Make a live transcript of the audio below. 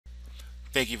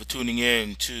Thank you for tuning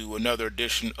in to another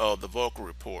edition of the Vocal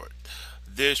Report.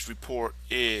 This report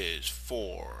is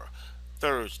for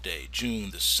Thursday,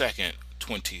 June the 2nd,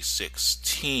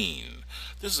 2016.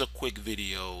 This is a quick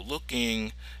video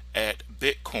looking at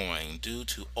Bitcoin. Due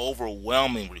to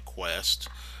overwhelming requests,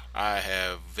 I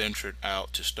have ventured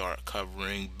out to start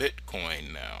covering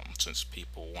Bitcoin now, since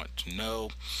people want to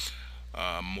know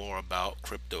more about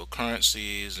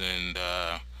cryptocurrencies and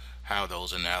how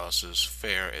those analyses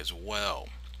fare as well.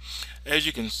 As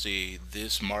you can see,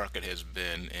 this market has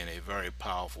been in a very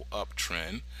powerful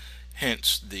uptrend,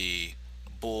 hence the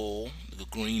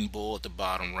green bull at the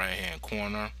bottom right hand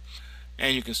corner.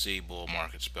 And you can see bull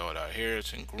market spelled out here.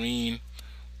 It's in green.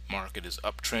 Market is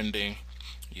uptrending.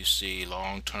 You see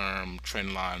long-term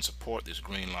trend line support, this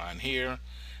green line here,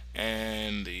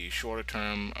 and the shorter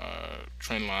term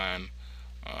trend line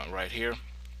right here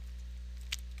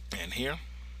and here.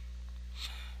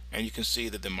 And you can see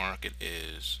that the market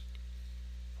is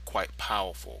quite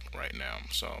powerful right now.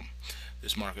 So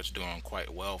this market's doing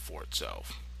quite well for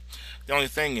itself. The only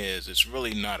thing is, it's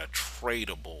really not a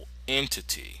tradable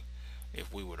entity.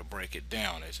 If we were to break it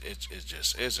down, it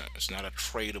just isn't. It's not a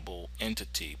tradable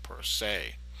entity per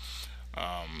se.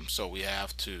 So we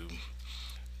have to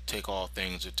take all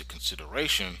things into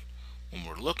consideration when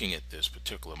we're looking at this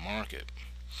particular market.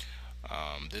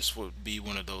 This would be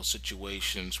one of those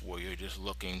situations where you're just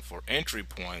looking for entry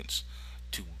points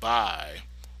to buy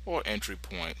or entry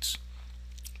points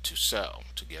to sell,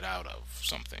 to get out of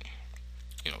something,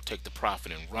 take the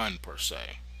profit and run per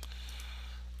se.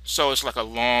 So it's like a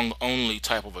long only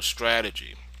type of a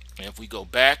strategy. And if we go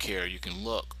back here, you can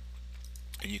look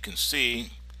and you can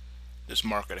see this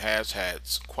market has had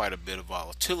quite a bit of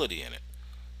volatility in it.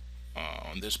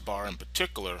 On this bar in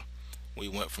particular, we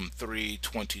went from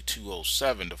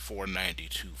 322.07 to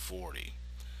 492.40.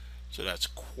 So that's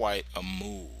quite a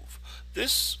move.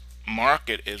 This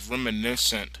market is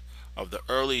reminiscent of the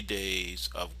early days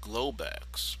of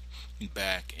Globex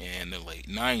back in the late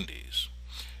 90s.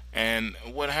 And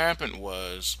what happened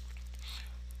was,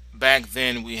 back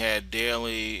then we had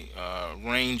daily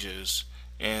ranges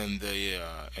in the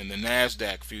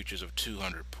nasdaq futures of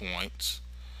 200 points,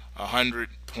 100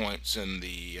 points in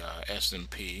the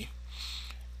S&P,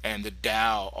 and the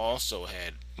Dow also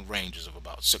had ranges of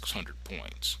about 600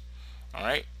 points. All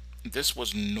right, this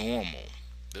was normal.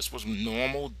 This was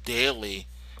normal daily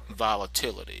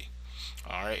volatility.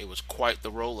 All right, it was quite the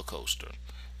roller coaster,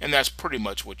 and that's pretty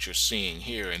much what you're seeing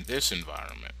here in this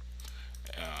environment.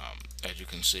 As you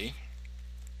can see,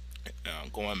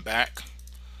 going back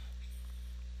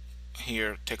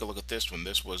here, take a look at this one.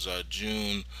 This was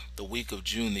the week of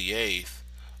June the 8th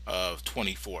of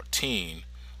 2014,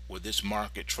 where this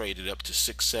market traded up to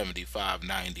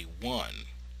 675.91,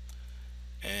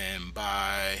 and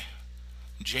by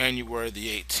January the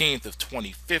 18th of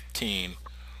 2015,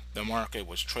 the market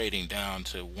was trading down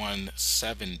to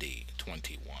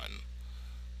 170.21.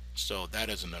 So that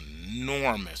is an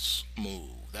enormous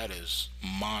move. That is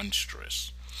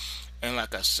monstrous. And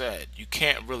like I said, you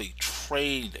can't really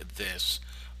trade this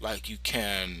like you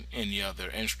can any other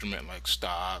instrument like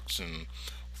stocks and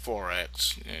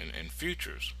forex and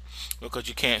futures, because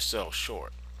you can't sell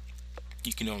short.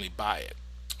 You can only buy it.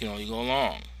 You can only go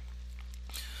long.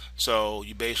 So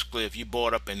you basically, if you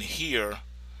bought up in here,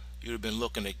 you'd have been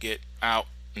looking to get out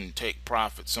and take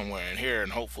profit somewhere in here,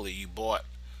 and hopefully you bought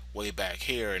way back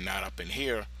here and not up in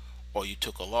here, or you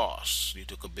took a loss. You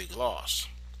took a big loss.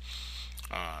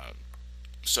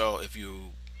 So if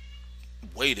you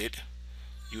waited,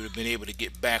 you would have been able to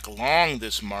get back along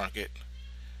this market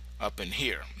up in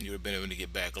here. You would have been able to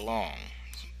get back along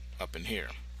up in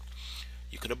here.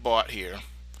 You could have bought here,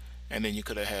 and then you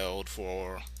could have held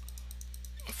for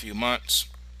a few months.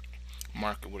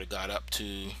 Market would have got up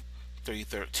to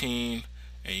 313,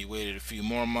 and you waited a few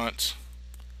more months.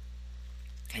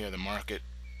 Here the market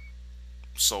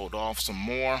sold off some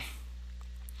more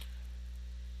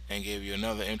and gave you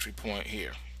another entry point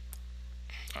here.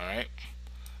 Alright,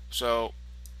 so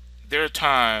there are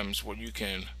times where you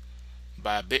can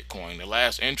buy Bitcoin. The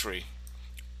last entry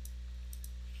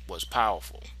was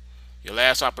powerful. Your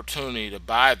last opportunity to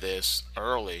buy this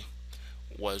early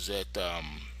was at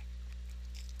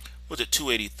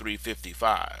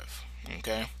 283.55.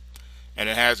 Okay, and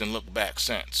it hasn't looked back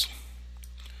since.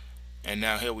 And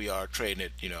now here we are trading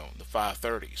at the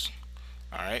 530s.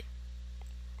 All right,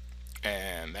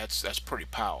 and that's pretty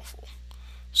powerful.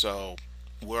 So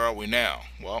where are we now?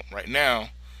 Well, right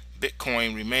now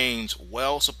Bitcoin remains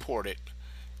well supported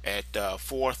at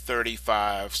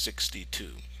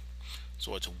 435.62.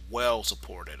 So it's well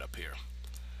supported up here.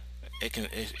 It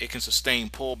can sustain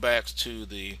pullbacks to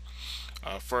the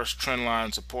First trend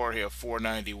line support here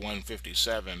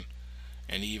 491.57,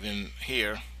 and even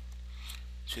here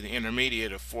to the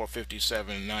intermediate of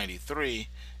 457.93,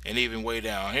 and even way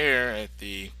down here at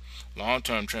the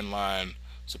long-term trend line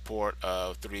support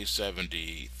of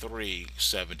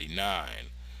 373.79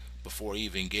 before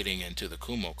even getting into the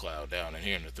Kumo cloud down in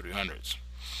here in the 300s.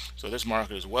 So this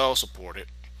market is well supported.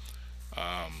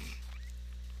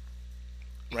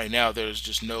 Right now there's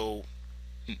just no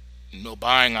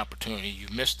buying opportunity.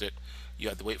 You've missed it. You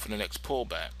have to wait for the next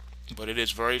pullback, but it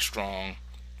is very strong,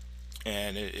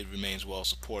 and it remains well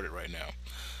supported right now.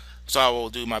 So I will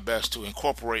do my best to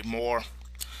incorporate more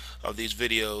of these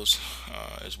videos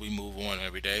as we move on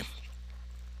every day,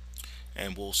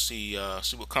 and we'll see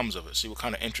what comes of it, see what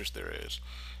kind of interest there is.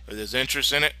 If there's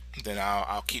interest in it, then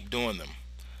I'll keep doing them.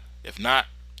 If not,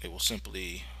 it will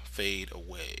simply fade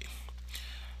away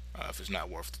if it's not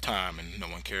worth the time and no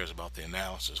one cares about the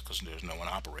analysis because there's no one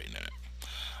operating in it.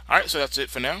 Alright, so that's it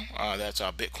for now. That's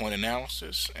our Bitcoin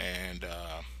analysis, and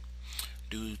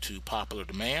due to popular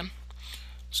demand.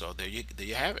 So there you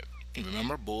have it.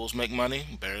 Remember, bulls make money,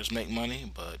 bears make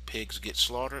money, but pigs get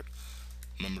slaughtered.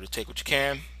 Remember to take what you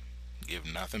can, give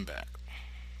nothing back.